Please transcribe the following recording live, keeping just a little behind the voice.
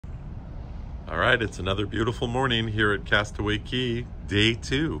All right, it's another beautiful morning here at Castaway Cay, day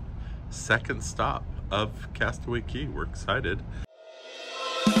 2, second stop of Castaway Cay. We're excited.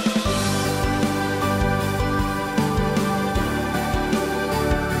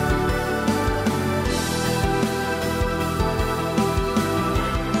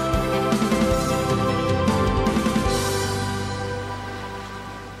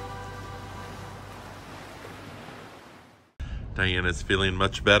 Diane is feeling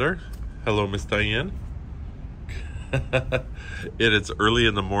much better. Hello, Miss Diane. It is early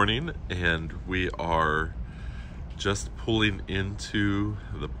in the morning and we are just pulling into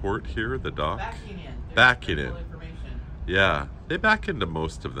the port here, the dock. Backing in. Yeah, they back into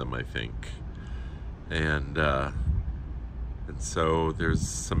most of them, I think. And so there's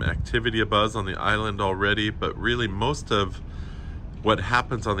some activity abuzz on the island already, but really most of what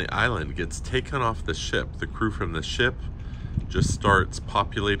happens on the island gets taken off the ship. The crew from the ship just starts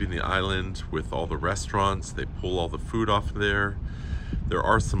populating the island with all the restaurants. They pull all the food off there. There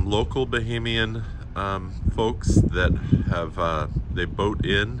are some local Bahamian folks that have, they boat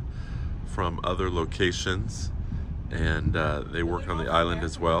in from other locations and they work on the island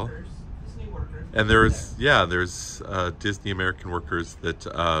as well. And there's Disney American workers that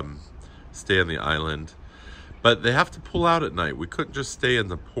stay on the island, but they have to pull out at night. We couldn't just stay in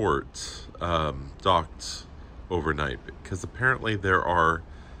the port docked overnight because apparently there are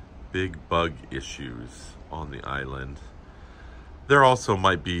big bug issues on the island. There also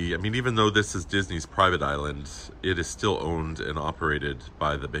might be, I mean, even though this is Disney's private island, it is still owned and operated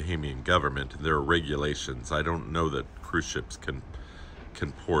by the Bahamian government, and there are regulations. I don't know that cruise ships can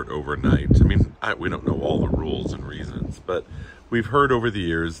port overnight. I mean, we don't know all the rules and reasons, but we've heard over the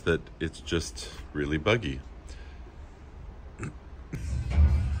years that it's just really buggy.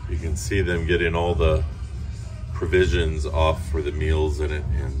 You can see them getting all the provisions off for the meals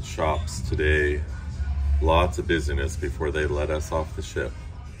and shops today. Lots of busyness before they let us off the ship.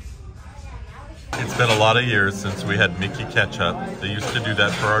 It's been a lot of years since we had Mickey ketchup. They used to do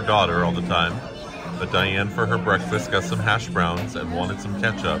that for our daughter all the time. But Diane, for her breakfast, got some hash browns and wanted some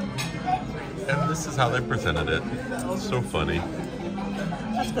ketchup. And this is how they presented it. So funny.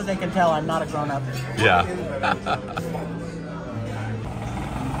 That's because they can tell I'm not a grown-up. Yeah.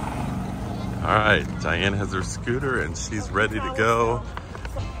 All right, Diane has her scooter and she's ready to go.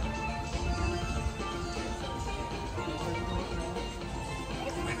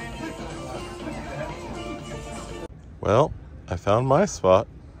 Well, I found my spot.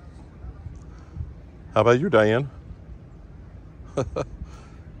 How about you, Diane? Out there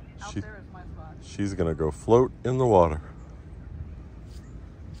is my spot. She's gonna go float in the water.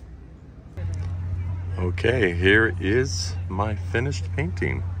 Okay, here is my finished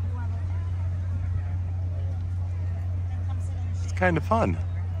painting. Kind of fun.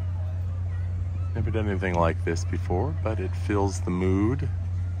 Never done anything like this before, but it fills the mood.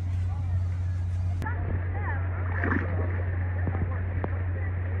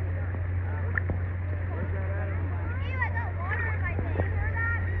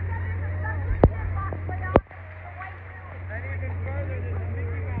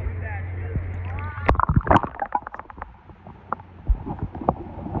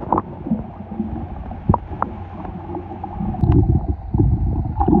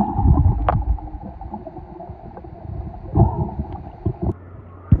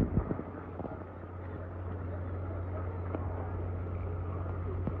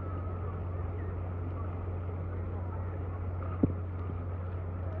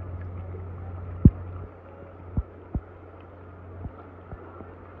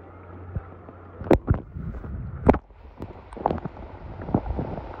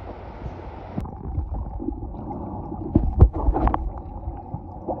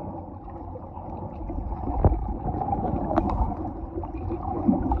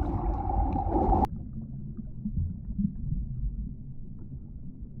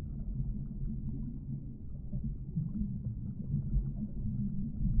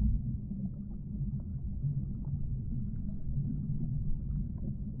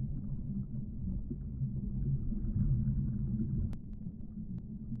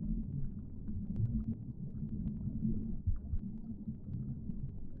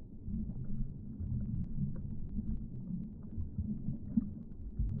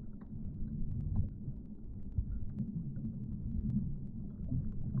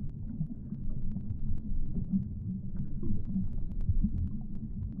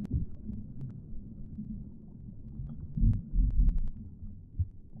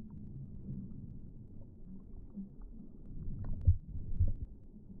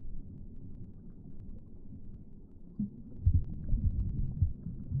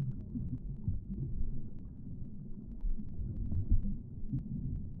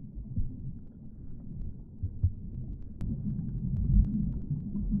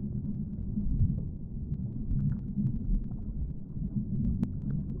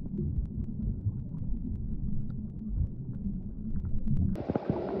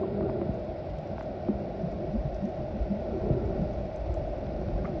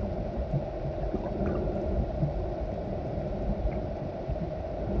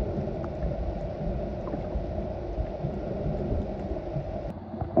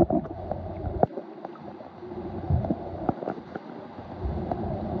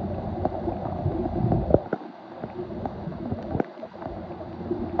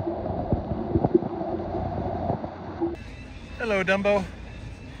 Hello, Dumbo.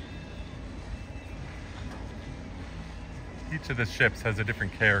 Each of the ships has a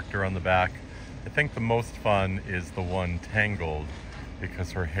different character on the back. I think the most fun is the one Tangled,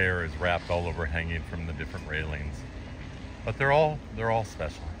 because her hair is wrapped all over, hanging from the different railings. But they're all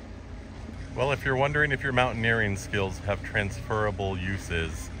special. Well, if you're wondering if your mountaineering skills have transferable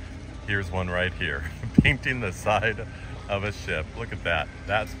uses, here's one right here. Painting the side of a ship. Look at that.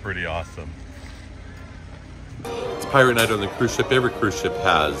 That's pretty awesome. It's Pirate Night on the cruise ship. Every cruise ship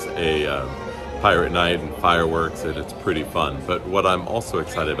has a Pirate Night and fireworks, and it's pretty fun. But what I'm also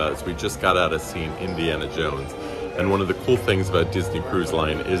excited about is we just got out of seeing Indiana Jones. And one of the cool things about Disney Cruise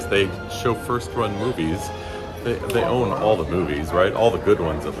Line is they show first-run movies. They own all the movies, right? All the good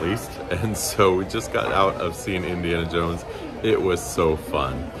ones, at least. And so we just got out of seeing Indiana Jones. It was so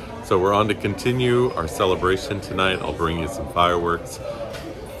fun. So we're on to continue our celebration tonight. I'll bring you some fireworks.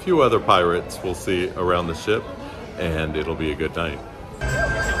 A few other pirates we'll see around the ship, and it'll be a good night.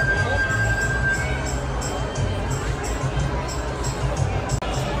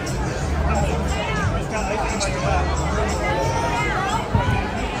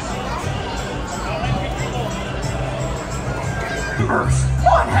 First,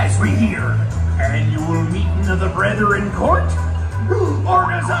 what has we here? Annual meeting of the Brethren Court? Or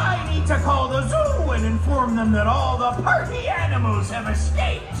does I need to call the zoo and inform them that all the party animals have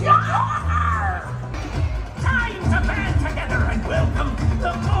escaped? Time to band together and welcome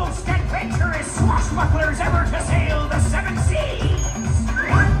the most adventurous swashbucklers ever to sail the 7 seas!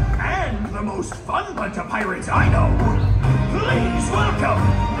 And the most fun bunch of pirates I know! Please welcome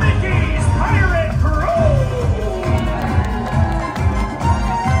Mickey's Pirate Crew!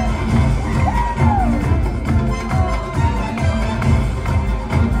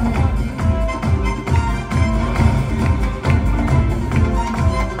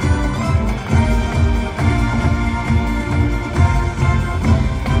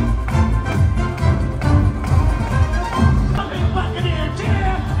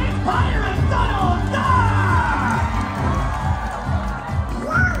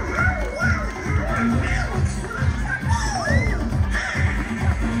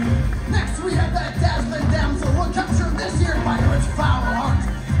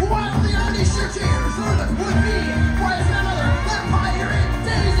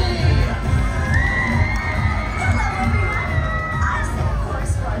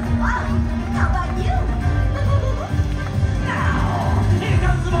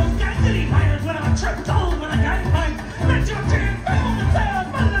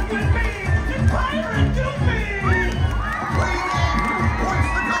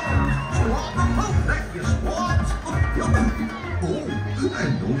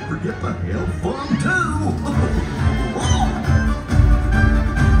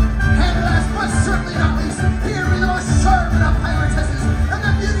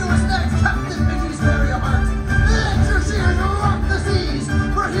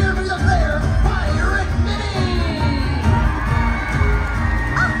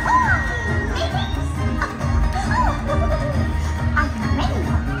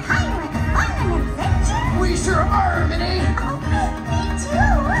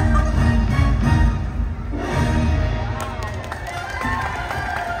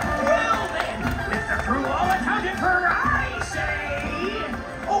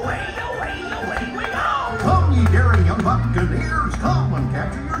 Buccaneers, come and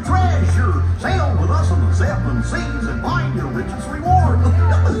capture your treasure. Sail with us on the 7 seas and find your richest reward.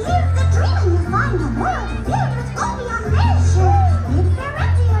 Live the dream, find a world filled with gold beyond measure. Live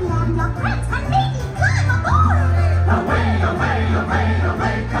directly on land your friends and maybe climb aboard. Away, away, away,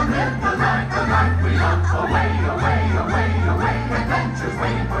 away, come live the life we love. Away, away, away, away, adventures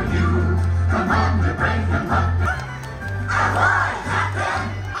waiting for you. Come on, you brave and love. Ahoy, Captain!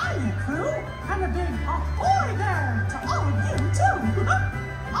 Hi, crew, and a big ahoy there to all of you too.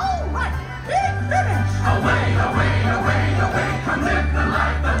 All right, big finish. Away, away, away, away, come live the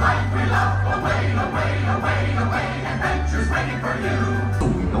life we love. Away, away, away, away, adventures waiting for you. So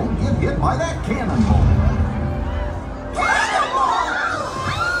we don't get hit by that cannonball.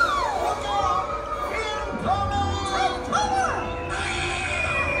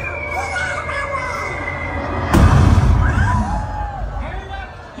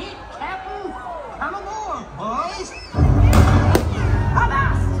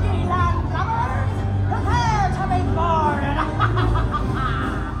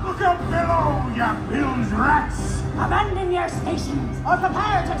 Abandon your stations, or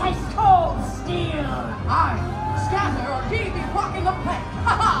prepare to taste cold steel. Aye, scatter or he be walking the plank.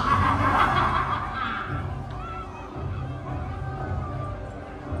 Ha ha!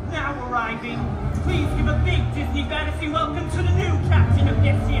 Now arriving please give a big Disney fantasy welcome to the new captain of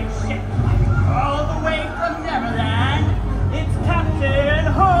this here ship. All the way from Neverland, it's Captain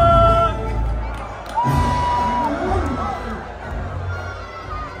Hook!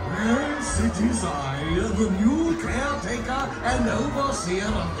 Yes, it is I, the new caretaker and overseer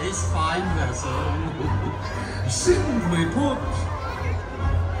of this fine vessel. Simply put,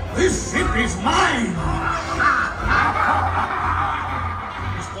 this ship is mine!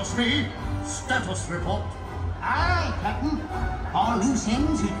 Mr. Smee, status report. Aye, Captain. All loose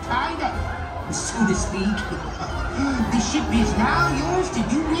ends are tied up, so to speak. The ship is now yours to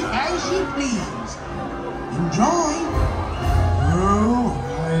do with as you please. Enjoy. Oh,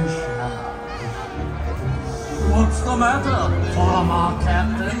 I shall. What's the matter, former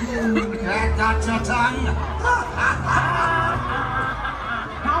captain? Cat got your tongue?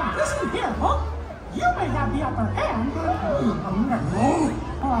 Now listen here, Hook. You may have the upper hand.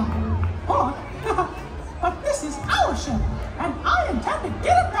 But this is our ship, and I intend to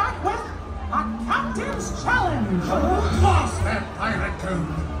get it back with a captain's challenge. Toss that pirate code.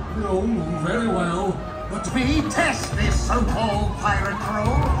 Oh, very well. But we test this so-called pirate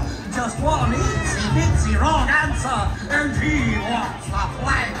crew. Just one itsy-bitsy wrong answer, and he wants the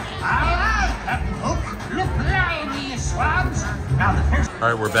flag. Aye, Captain Hook. Look lively, you swabs. Now the first... All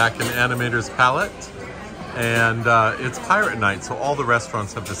right, we're back in Animator's Palette, and it's Pirate Night, so all the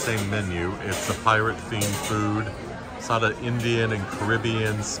restaurants have the same menu. It's a pirate-themed food. It's a lot of Indian and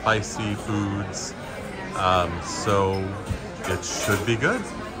Caribbean spicy foods, so it should be good.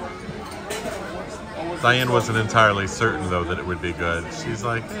 Diane wasn't entirely certain, though, that it would be good. She's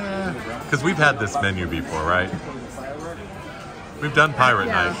like, because we've had this menu before, right? We've done Pirate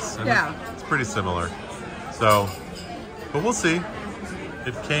Nights, and it's pretty similar. So, but we'll see.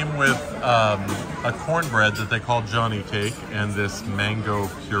 It came with a cornbread that they call Johnny Cake and this mango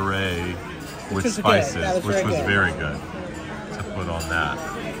puree with spices, which was very good to put on that.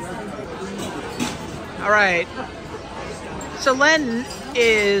 All right. So Len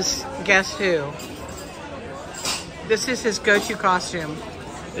is, guess who? This is his go-to costume.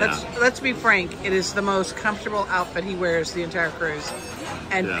 Let's be frank, it is the most comfortable outfit he wears the entire cruise.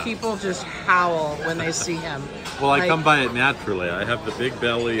 And people just howl when they see him. Well, I come by it naturally. I have the big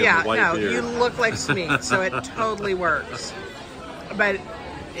belly and the white beard. You look like Smee, so it totally works. But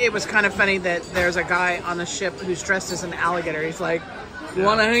it was kind of funny that there's a guy on the ship who's dressed as an alligator. He's like, you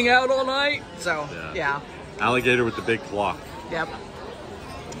want to hang out all night? So, yeah. Alligator with the big claw. Yep.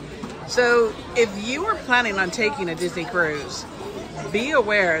 So, if you are planning on taking a Disney cruise, be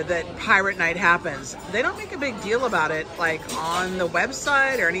aware that Pirate Night happens. They don't make a big deal about it, like on the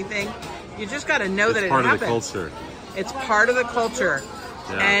website or anything. You just got to know that it happens. It's part of the culture. It's part of the culture.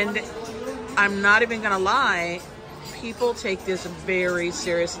 Yeah. And I'm not even going to lie, people take this very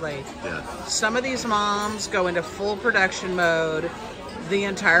seriously. Yeah. Some of these moms go into full production mode. The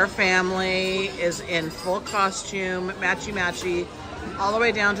entire family is in full costume, matchy-matchy, all the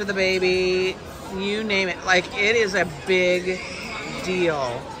way down to the baby. You name it. Like, it is a big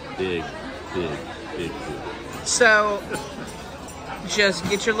deal. Big deal. So, just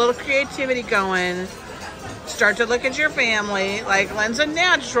get your little creativity going. Start to look at your family. Like, Len's a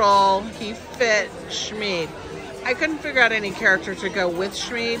natural. He fit Schmeed. I couldn't figure out any character to go with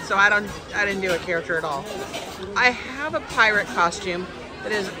Schmeed, so I didn't do a character at all. I have a pirate costume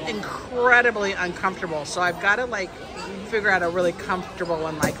that is incredibly uncomfortable, so I've got to like figure out a really comfortable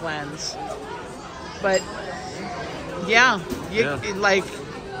one like Len's. But yeah, like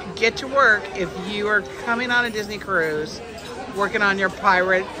get to work if you are coming on a Disney cruise, working on your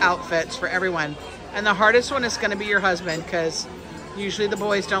pirate outfits for everyone. And the hardest one is going to be your husband, because usually the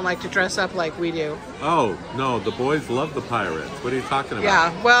boys don't like to dress up like we do. Oh, no, the boys love the pirates. What are you talking about?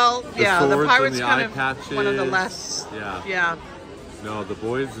 Yeah, well, the pirates the kind of patches. one of the less. Yeah. No, the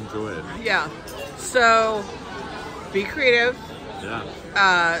boys enjoy it. Yeah. So, be creative.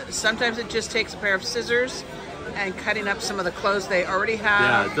 Yeah. Sometimes it just takes a pair of scissors and cutting up some of the clothes they already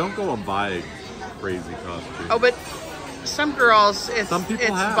have. Yeah, don't go and buy crazy costumes. Oh, but some girls, it's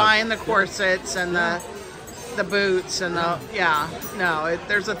have. buying the corsets and the boots and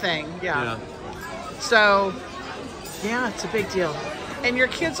there's a thing. Yeah. So, yeah, it's a big deal. And your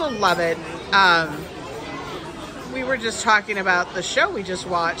kids will love it. We were just talking about the show we just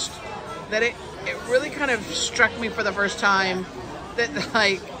watched, that it really kind of struck me for the first time that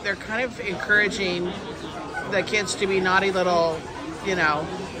like they're kind of encouraging the kids to be naughty little,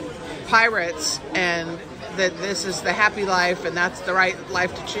 pirates, and that this is the happy life and that's the right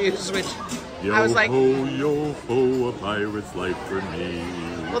life to choose, which I was like, yo ho, a pirate's life for me.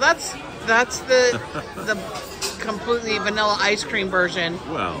 Well, that's That's the completely vanilla ice cream version.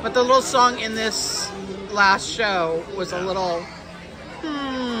 Well. But the little song in this last show was a little,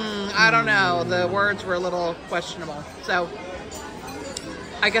 I don't know. The words were a little questionable. So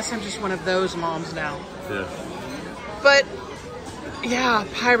I guess I'm just one of those moms now. Yeah. But yeah,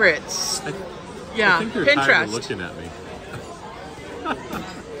 pirates. Yeah, I think they're Pinterest. tired of looking at me.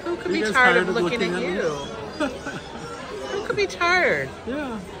 Who could Are be you guys tired tired of looking at me? you? Who could be tired?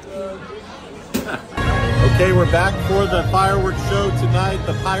 Yeah. Okay, we're back for the fireworks show tonight.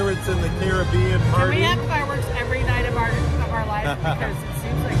 The Pirates in the Caribbean Can party. we have fireworks every night of our life? Because it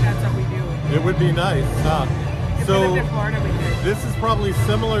seems like that's what we do. It would be nice, huh? If So we lived in Florida, we could. this is probably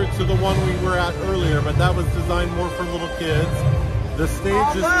similar to the one we were at earlier, but that was designed more for little kids. The stage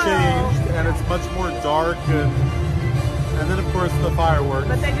has changed and it's much more dark, and then of course the fireworks.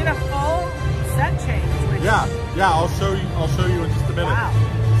 But they did a full set change. Which Yeah, I'll show you in just a minute. Wow.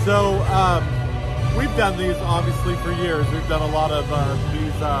 So we've done these obviously for years. We've done a lot of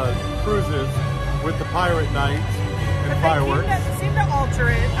these cruises with the Pirate Night and fireworks. They seem to alter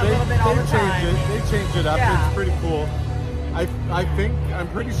it a little bit all the time. They change it up. Yeah. It's pretty cool. I'm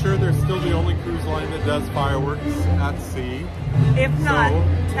pretty sure they're still the only cruise line that does fireworks at sea. If not,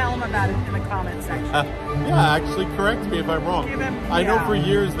 tell them about it in the comment section. Yeah, actually correct me if I'm wrong. I know for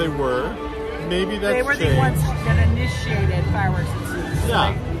years they were. Maybe that's They were changed. the ones that initiated fireworks at sea. So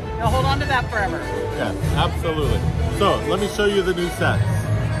Yeah. they'll hold on to that forever. Yes, absolutely. So let me show you the new sets.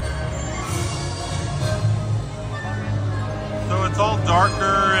 So it's all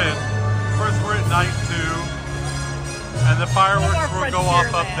darker, and of course we're at night too. And the fireworks will go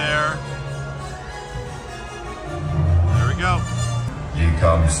off up there. There we go. You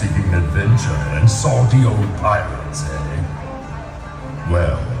come seeking adventure and salty old pirates, eh?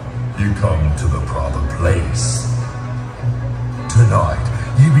 Well, you come to the proper place. Tonight,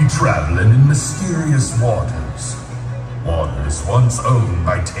 you be traveling in mysterious waters. Waters once owned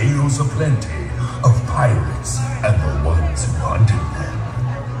by tales of plenty of pirates and the ones who hunted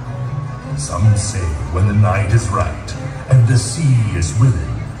them. Some say when the night is right and the sea is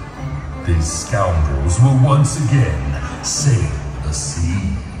willing, these scoundrels will once again sail the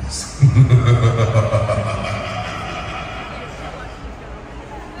seas.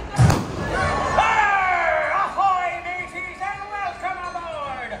 Ahoy, mateys, and welcome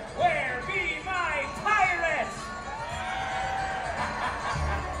aboard! Where be my pirates?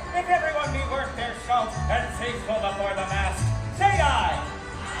 If everyone be worth their salt and faithful before the mast, say aye!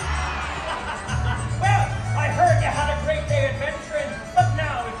 Well, I heard you had a great day adventuring, but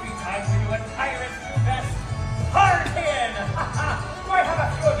now it be time for you and pirates do best. Hard in! Do I have a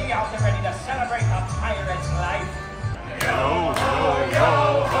few of ye out there ready to celebrate a pirate's life? Yo ho,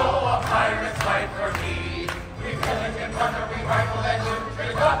 a pirate's life for me. We pillage and plunder, we rifle and loot,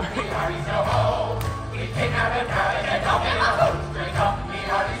 drink up, me hearties yo ho. We kidnap and cabin and dump in a boat, drink up, me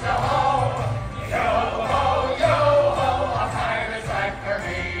hearties yo ho. Yo ho,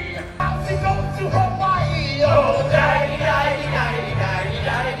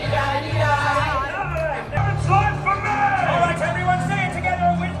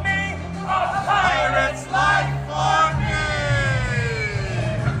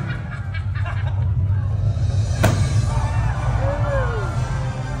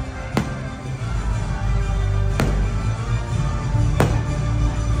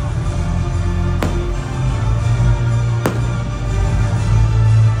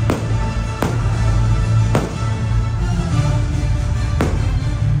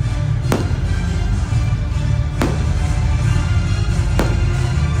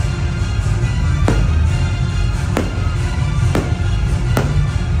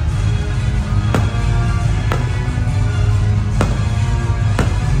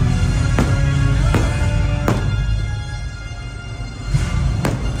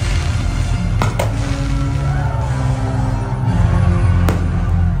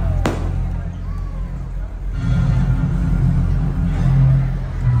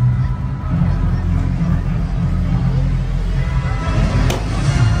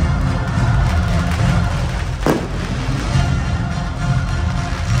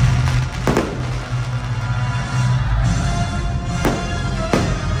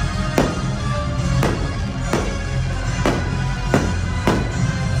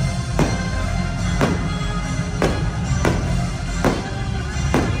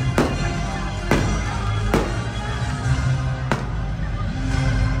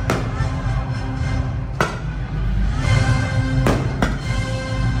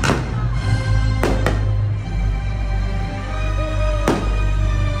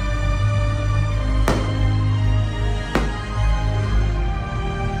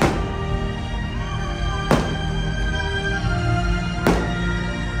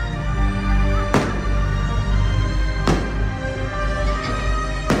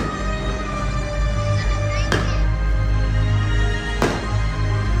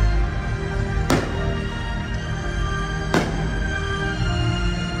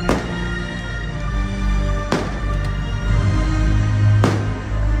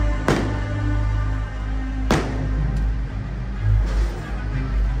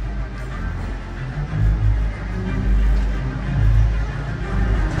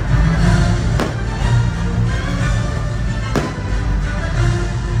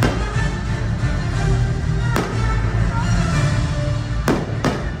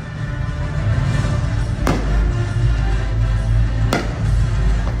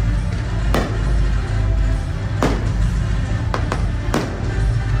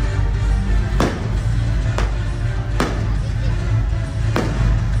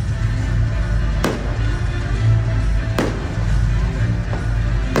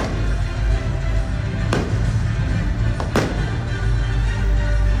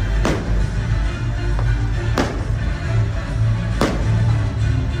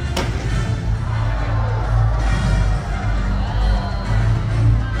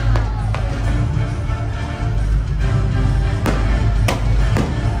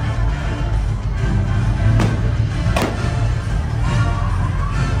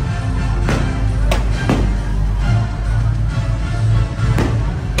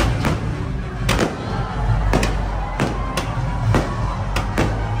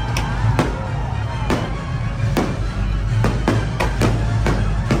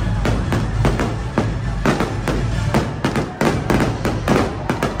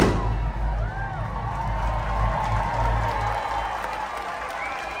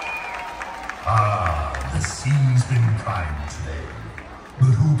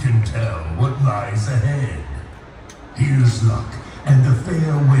 lies ahead. Here's luck and a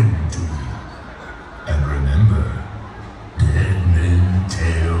fair wind to you. And remember, dead men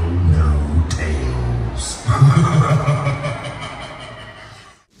tell no tales.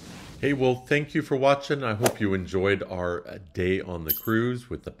 Hey, well, thank you for watching. I hope you enjoyed our day on the cruise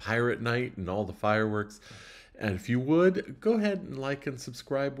with the pirate night and all the fireworks. And if you would, go ahead and like and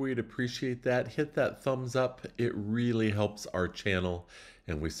subscribe. We'd appreciate that. Hit that thumbs up. It really helps our channel,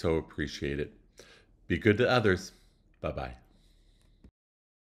 and we so appreciate it. Be good to others. Bye-bye.